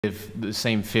give the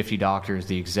same 50 doctors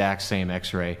the exact same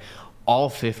x-ray, all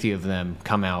 50 of them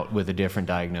come out with a different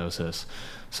diagnosis.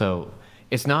 So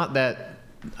it's not that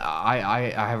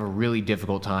I have a really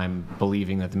difficult time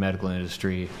believing that the medical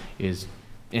industry is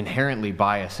inherently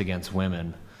biased against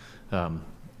women. One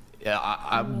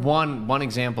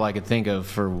example I could think of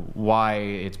for why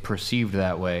it's perceived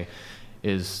that way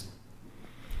is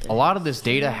a lot of this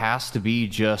data has to be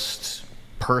just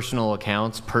personal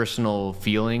accounts, personal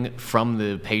feeling from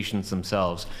the patients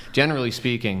themselves. Generally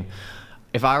speaking,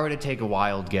 if I were to take a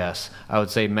wild guess, I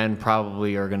would say men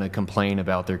probably are going to complain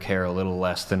about their care a little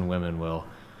less than women will.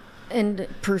 And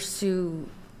pursue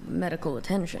medical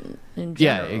attention in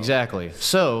Yeah, general. exactly.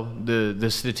 So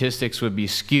the statistics would be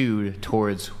skewed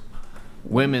towards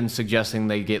women suggesting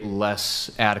they get less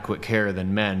adequate care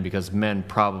than men because men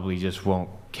probably just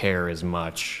won't care as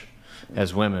much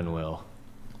as women will.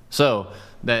 So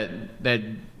that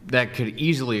could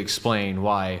easily explain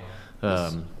why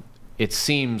it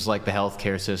seems like the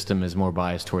healthcare system is more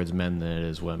biased towards men than it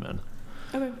is women.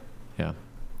 Okay. Yeah.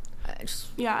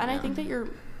 Yeah, and I think that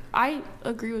I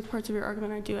agree with parts of your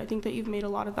argument. I do. I think that you've made a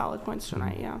lot of valid points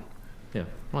tonight. Yeah. Yeah.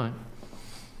 All right.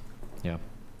 Yeah.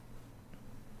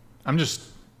 I'm just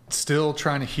still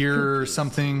trying to hear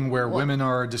something where women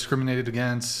are discriminated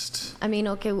against. I mean,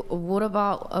 okay, what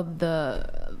about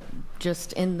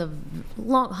just in the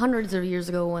hundreds of years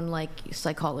ago when like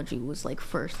psychology was like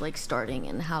first like starting,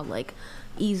 and how like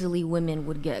easily women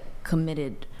would get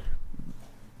committed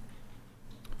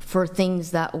for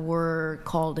things that were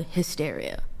called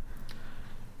hysteria?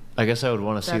 I guess I would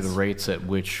want to see the rates at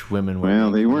which women were. Well,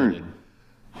 they weren't.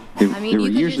 committed. They were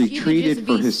usually treated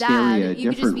for hysteria a different way. You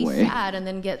could just be sad and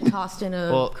then get tossed in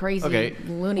a crazy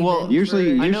loony bin.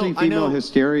 Usually female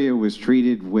hysteria was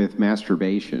treated with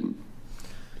masturbation.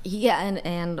 Yeah,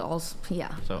 and also,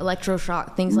 So,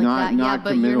 electroshock, things like that. Not Yeah,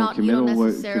 but committal. you don't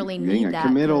necessarily need that.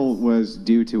 Committal was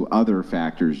due to other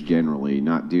factors generally,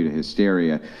 not due to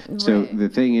hysteria. So the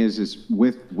thing is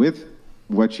with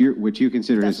what you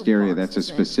consider hysteria, that's a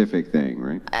specific thing,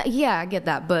 right? Yeah, I get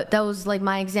that, but that was like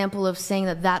my example of saying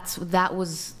that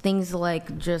was things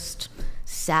like just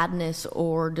sadness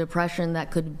or depression that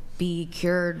could be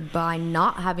cured by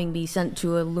not having be sent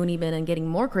to a loony bin and getting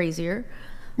more crazier.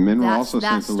 Men were also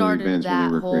sent to loony bins when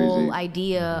they were crazy. That whole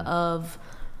idea of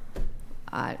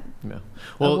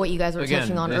what you guys were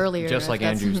touching on earlier. Just like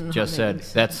Andrew just said,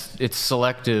 it's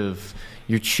selective.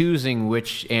 You're choosing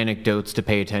which anecdotes to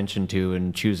pay attention to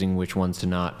and choosing which ones to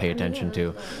not pay attention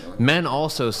to. Men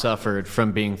also suffered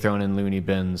from being thrown in loony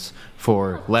bins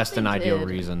for less than ideal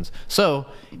reasons. So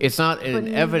it's not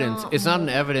an evidence. It's not an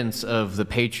evidence of the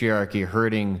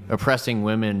patriarchy oppressing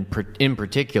women in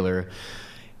particular.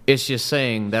 It's just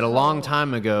saying that a long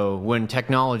time ago, when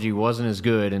technology wasn't as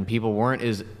good and people weren't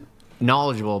as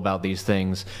knowledgeable about these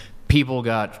things, people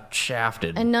got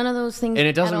shafted. And none of those things. And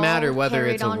it doesn't matter whether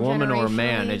it's a woman or a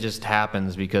man. It just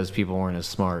happens because people weren't as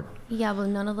smart. Yeah, but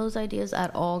none of those ideas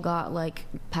at all got like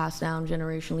passed down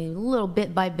generationally, little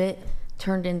bit by bit,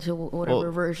 turned into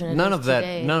whatever version it is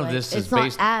today. None of this is based.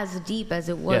 It's not as deep as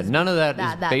it was. Yeah, none of that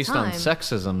is based on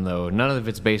sexism, though. None of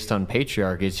it's based on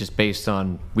patriarchy. It's just based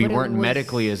on we weren't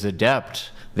medically as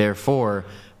adept. Therefore,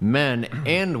 men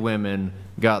and women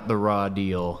got the raw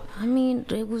deal. I mean,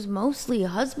 it was mostly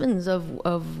husbands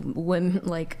of women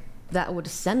like that would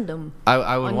send them.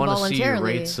 I would want to see your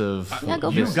rates of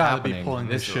You've got to be pulling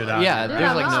this shit out. Yeah,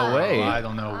 there's like no way. I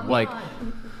don't know. Like,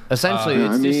 essentially,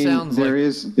 it just sounds there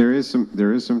like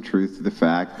there is some truth to the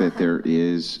fact that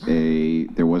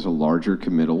there was a larger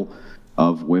committal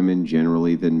of women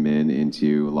generally than men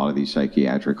into a lot of these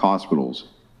psychiatric hospitals.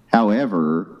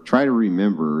 However, try to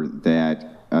remember that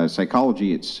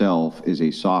psychology itself is a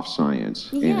soft science.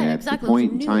 Yeah, and at the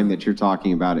point in time that you're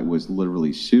talking about, it was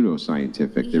literally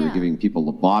pseudoscientific. They were giving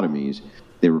people lobotomies.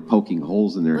 They were poking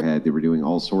holes in their head. They were doing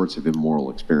all sorts of immoral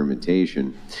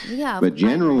experimentation. Yeah, but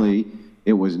generally,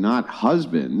 it was not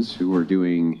husbands who were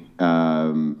doing,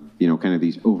 kind of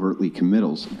these overtly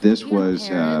committals. This was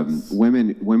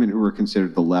women who were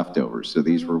considered the leftovers. So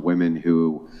these were women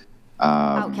who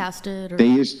outcasted. They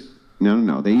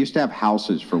used to have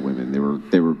houses for women.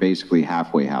 They were basically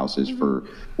halfway houses for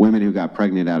women who got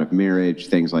pregnant out of marriage,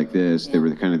 things like this. They were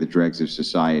kind of the dregs of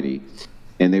society,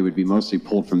 and they would be mostly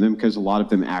pulled from them because a lot of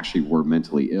them actually were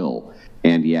mentally ill.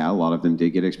 And a lot of them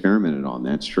did get experimented on.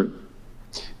 That's true.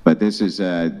 But this is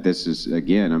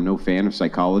again, I'm no fan of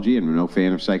psychology and I'm no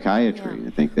fan of psychiatry. Yeah. I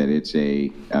think that it's a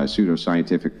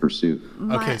pseudoscientific pursuit.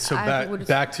 Okay, so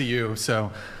back to you.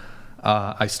 So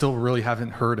I still really haven't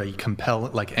heard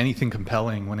anything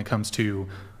compelling when it comes to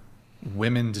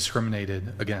women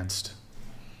discriminated against.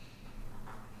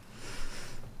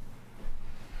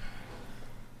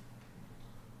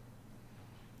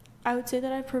 I would say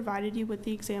that I've provided you with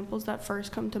the examples that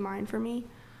first come to mind for me.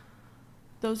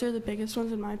 Those are the biggest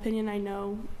ones in my opinion. I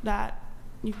know that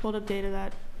you've pulled up data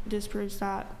that disproves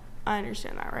that. I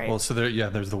understand that, right? Well, so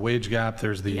there's the wage gap,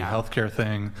 there's the healthcare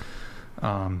thing.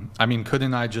 I mean,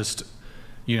 couldn't I just,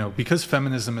 because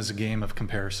feminism is a game of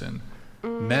comparison,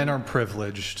 men are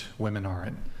privileged, women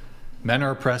aren't. Men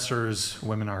are oppressors,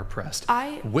 women are oppressed.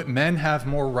 Men have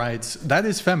more rights. That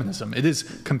is feminism. It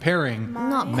is comparing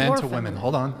men to women.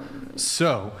 Hold on.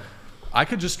 So I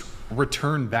could just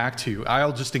return back to,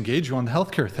 I'll just engage you on the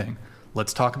healthcare thing.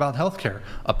 Let's talk about healthcare.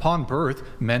 Upon birth,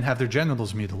 men have their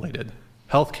genitals mutilated.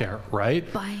 Healthcare, right?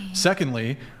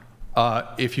 Secondly,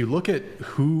 if you look at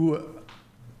who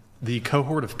the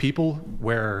cohort of people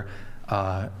where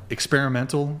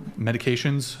experimental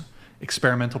medications,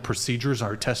 experimental procedures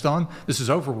are tested on, this is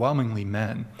overwhelmingly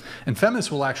men. And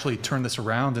feminists will actually turn this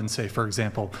around and say, for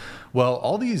example, well,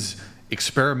 all these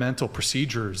experimental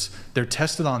procedures, they're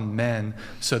tested on men,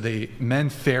 so men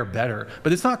fare better.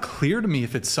 But it's not clear to me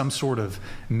if it's some sort of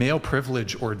male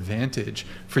privilege or advantage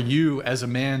for you as a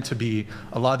man to be,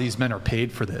 a lot of these men are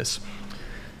paid for this.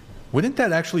 Wouldn't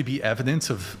that actually be evidence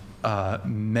of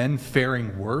men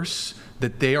faring worse,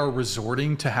 that they are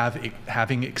resorting to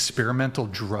having experimental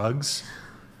drugs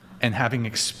and having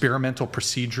experimental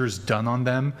procedures done on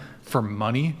them for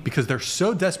money because they're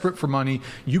so desperate for money,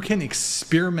 you can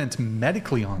experiment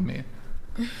medically on me.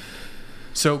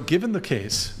 So given the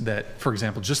case that, for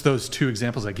example, just those two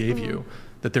examples I gave you,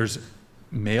 that there's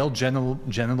male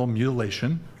genital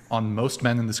mutilation on most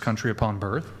men in this country upon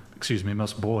birth,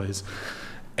 most boys,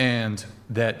 and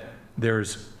that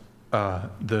there's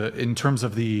in terms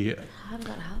of the how did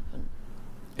that happen?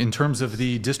 In terms of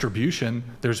the distribution,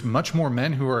 there's much more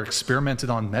men who are experimented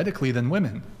on medically than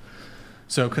women.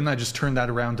 So couldn't I just turn that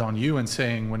around on you and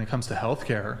saying, when it comes to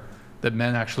healthcare, that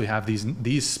men actually have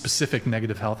these specific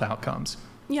negative health outcomes?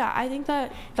 Yeah, I think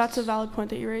that's a valid point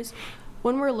that you raised.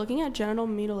 When we're looking at genital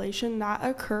mutilation, that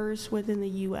occurs within the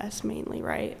U.S. mainly,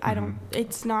 right?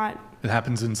 It's not... It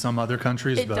happens in some other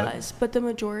countries, It does, but the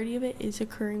majority of it is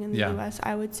occurring in the U.S.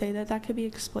 I would say that could be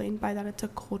explained by that it's a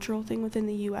cultural thing within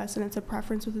the U.S. and it's a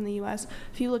preference within the U.S.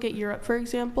 If you look at Europe, for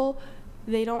example,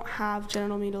 they don't have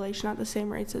genital mutilation at the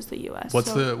same rates as the U.S.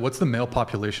 What's the male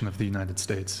population of the United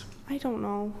States? I don't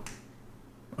know.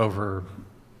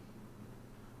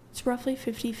 It's roughly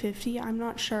 50-50. I'm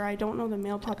not sure. I don't know the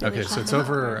male population. Okay, so it's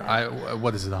over,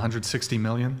 what is it, 160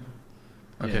 million?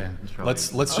 Okay, yeah, let's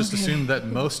just assume that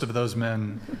most of those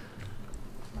men,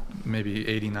 maybe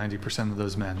 80-90% of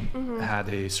those men had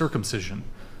a circumcision.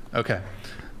 Okay,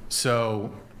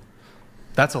 so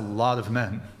that's a lot of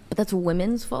men. But that's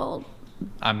women's fault?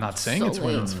 I'm not saying it's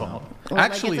women's fault. Or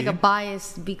actually, it's like a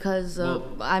bias because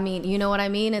of, you know what I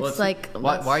mean? It's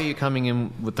why are you coming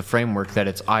in with the framework that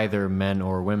it's either men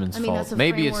or women's fault? That's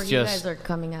Maybe it's just you guys are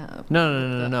coming up.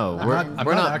 No.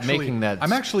 We're not making that.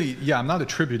 I'm not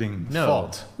attributing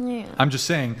fault. Yeah. I'm just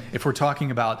saying if we're talking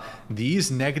about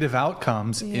these negative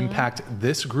outcomes impact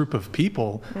this group of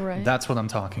people, that's what I'm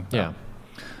talking about. Yeah.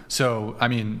 So,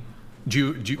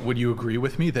 would you agree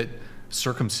with me that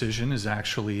circumcision is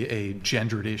actually a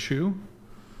gendered issue?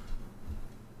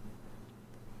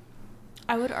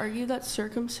 I would argue that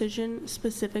circumcision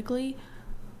specifically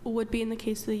would be in the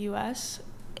case of the U.S.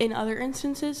 In other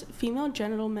instances, female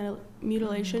genital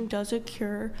mutilation does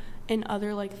occur in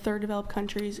other third developed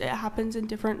countries. It happens in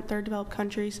different third developed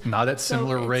countries. Not at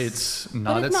similar rates.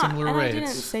 Not at similar rates. I didn't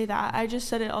say that. I just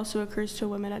said it also occurs to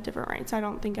women at different rates. I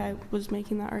don't think I was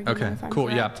making that argument. Okay, cool.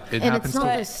 Correct. Yeah, it and happens it's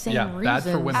not the same reason. Bad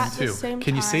for women at too.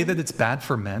 Can you say that it's bad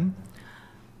for men?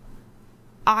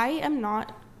 I am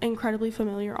not incredibly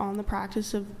familiar on the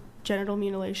practice of genital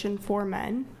mutilation for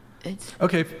men.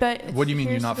 Okay, but what do you mean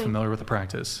you're not familiar with the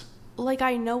practice?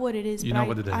 I know what it is,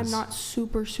 what it is. I'm not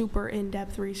super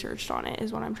in-depth researched on it,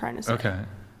 is what I'm trying to say. Okay.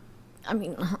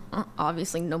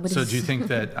 Obviously nobody's... So do you think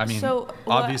that,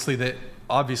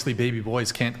 obviously baby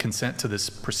boys can't consent to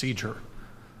this procedure?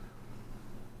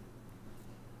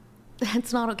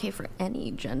 That's not okay for any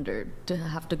gender to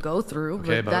have to go through.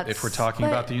 Okay, but if we're talking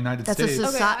about the United States...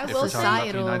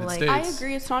 societal... I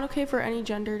agree, it's not okay for any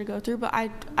gender to go through, but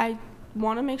I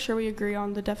want to make sure we agree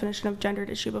on the definition of gendered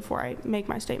issue before I make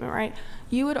my statement, right?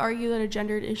 You would argue that a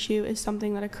gendered issue is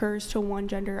something that occurs to one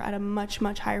gender at a much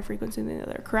higher frequency than the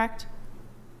other, correct?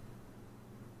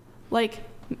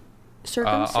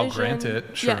 Circumcision... I'll grant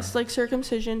it, sure. Yes,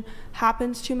 circumcision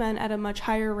happens to men at a much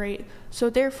higher rate, so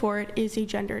therefore it is a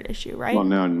gendered issue, right? Well,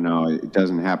 no, it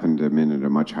doesn't happen to men at a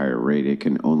much higher rate. It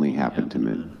can only happen to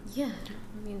men. Yeah.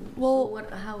 Well,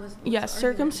 how is yes,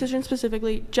 circumcision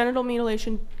specifically, genital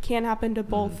mutilation can happen to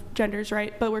both genders,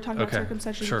 right? But we're talking about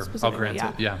circumcision specifically. I'll grant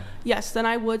it. Yeah. Yes, then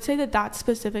I would say that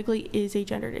specifically is a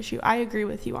gendered issue. I agree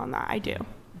with you on that. I do.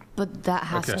 But that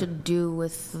has to do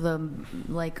with the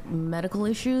like medical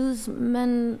issues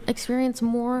men experience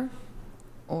more,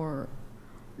 or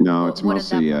no, it's what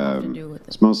mostly does that have to do with it?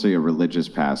 it's mostly a religious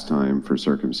pastime for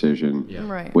circumcision,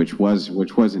 Right. which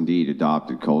was indeed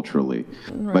adopted culturally.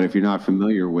 Right. But if you're not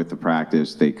familiar with the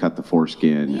practice, they cut the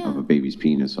foreskin of a baby's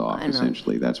penis off.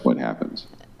 Essentially, that's what happens.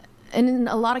 And in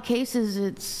a lot of cases,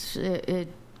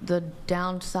 the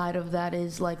downside of that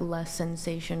is like less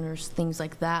sensation or things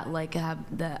like that,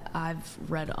 that I've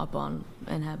read up on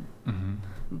and have.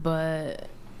 But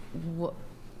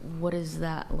what is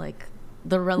that like?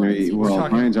 The relevancy. Well,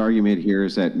 Brian's argument here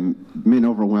is that men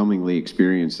overwhelmingly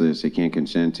experience this. They can't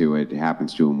consent to it. It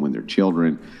happens to them when they're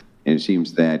children, and it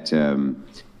seems that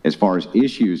as far as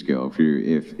issues go,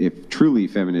 if truly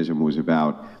feminism was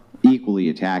about equally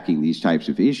attacking these types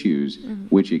of issues,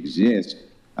 which exist,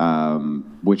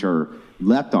 which are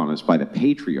left on us by the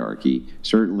patriarchy,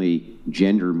 certainly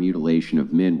gender mutilation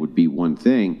of men would be one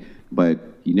thing, but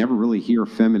you never really hear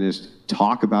feminists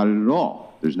talk about it at all.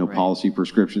 There's no policy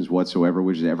prescriptions whatsoever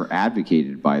which is ever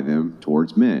advocated by them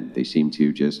towards men. They seem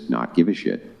to just not give a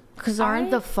shit. Because aren't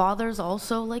the fathers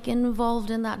also like involved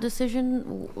in that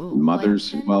decision?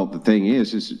 Mothers, well, the thing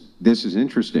is this is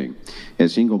interesting.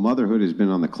 As single motherhood has been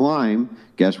on the climb,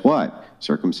 guess what?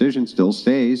 Circumcision still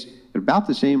stays at about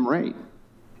the same rate.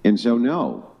 And so,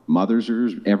 no, mothers are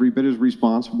every bit as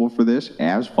responsible for this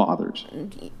as fathers.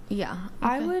 Yeah.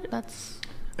 I would.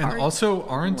 And also,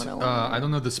 I don't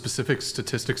know the specific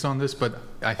statistics on this, but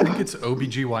I think it's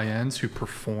OBGYNs who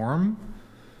perform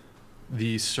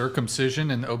the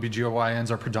circumcision, and OBGYNs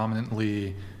are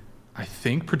predominantly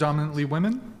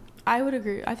women. I would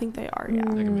agree. I think they are, yeah.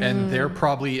 And they're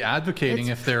probably advocating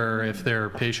if their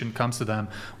patient comes to them,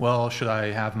 well, should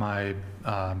I have my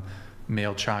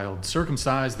male child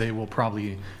circumcised? They will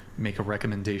probably make a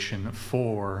recommendation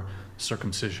for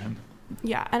circumcision.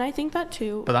 Yeah, and I think that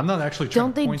too. But I'm not actually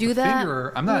trying to point the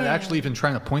finger. I'm not actually even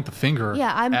trying to point the finger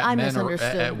at men or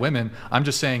at women. I'm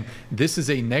just saying this is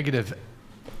a negative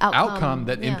outcome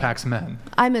that impacts men.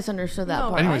 I misunderstood that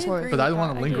part. Anyways, but I don't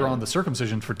want to linger on the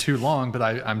circumcision for too long, but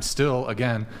I'm still,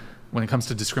 again, when it comes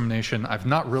to discrimination, I've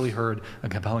not really heard a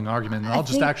compelling argument. And I'll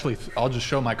just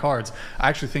show my cards. I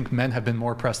actually think men have been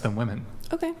more oppressed than women.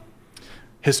 Okay.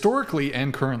 Historically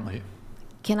and currently.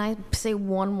 Can I say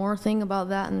one more thing about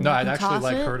that? No, I'd actually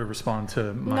like her to respond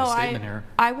to my statement here.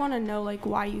 I want to know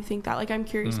why you think that. I'm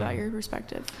curious about your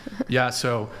perspective. Yeah,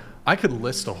 so I could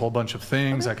list a whole bunch of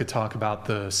things. I could talk about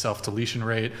the self-deletion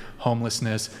rate,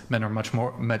 homelessness. Men are much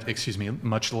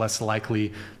less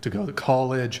likely to go to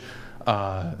college.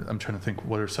 I'm trying to think,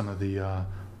 what are some of the...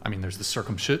 there's the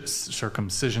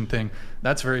circumcision thing.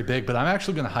 That's very big, but I'm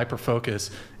actually going to hyper-focus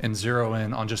and zero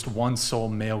in on just one sole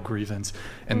male grievance.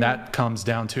 And that comes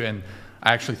down to, and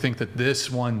I actually think that this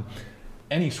one,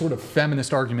 any sort of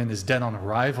feminist argument is dead on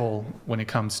arrival when it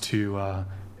comes to,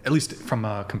 at least from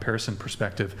a comparison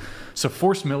perspective. So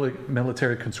forced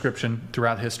military conscription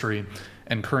throughout history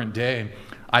and current day,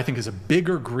 I think is a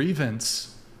bigger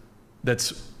grievance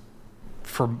that's,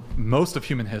 for most of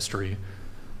human history,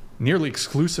 nearly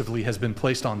exclusively has been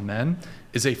placed on men,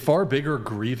 is a far bigger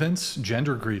grievance,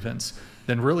 gender grievance,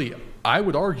 than really, I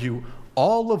would argue,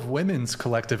 all of women's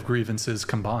collective grievances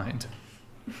combined.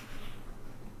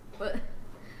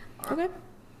 Okay.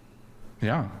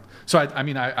 Yeah. So,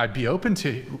 I'd be open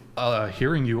to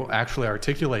hearing you actually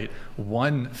articulate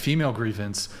one female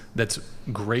grievance that's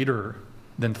greater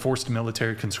than forced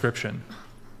military conscription.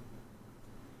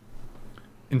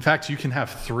 In fact, you can have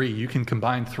three. You can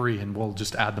combine three, and we'll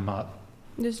just add them up.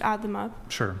 Just add them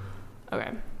up? Sure.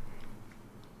 Okay.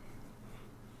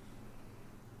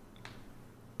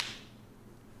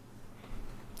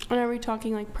 And are we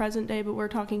talking present day, but we're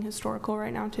talking historical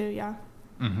right now too, yeah?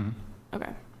 Mm-hmm.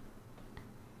 Okay.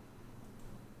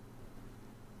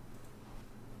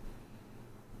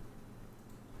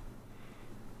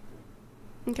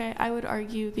 Okay, I would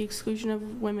argue the exclusion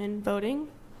of women voting,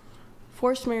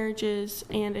 forced marriages,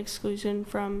 and exclusion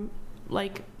from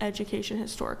education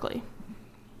historically.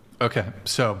 Okay,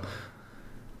 so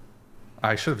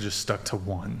I should have just stuck to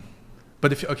one.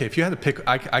 But if you had to pick,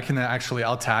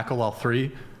 I'll tackle all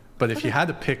three. But if you had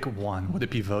to pick one, would it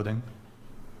be voting?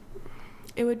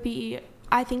 It would be.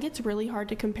 I think it's really hard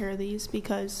to compare these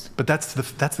because. But that's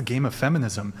the game of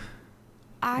feminism.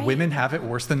 Women have it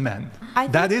worse than men.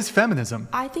 That is feminism.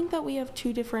 I think that we have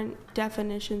two different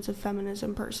definitions of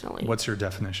feminism personally. What's your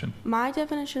definition? My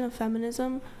definition of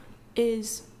feminism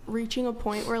is reaching a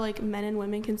point where like men and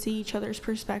women can see each other's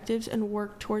perspectives and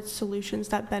work towards solutions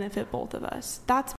that benefit both of us. That's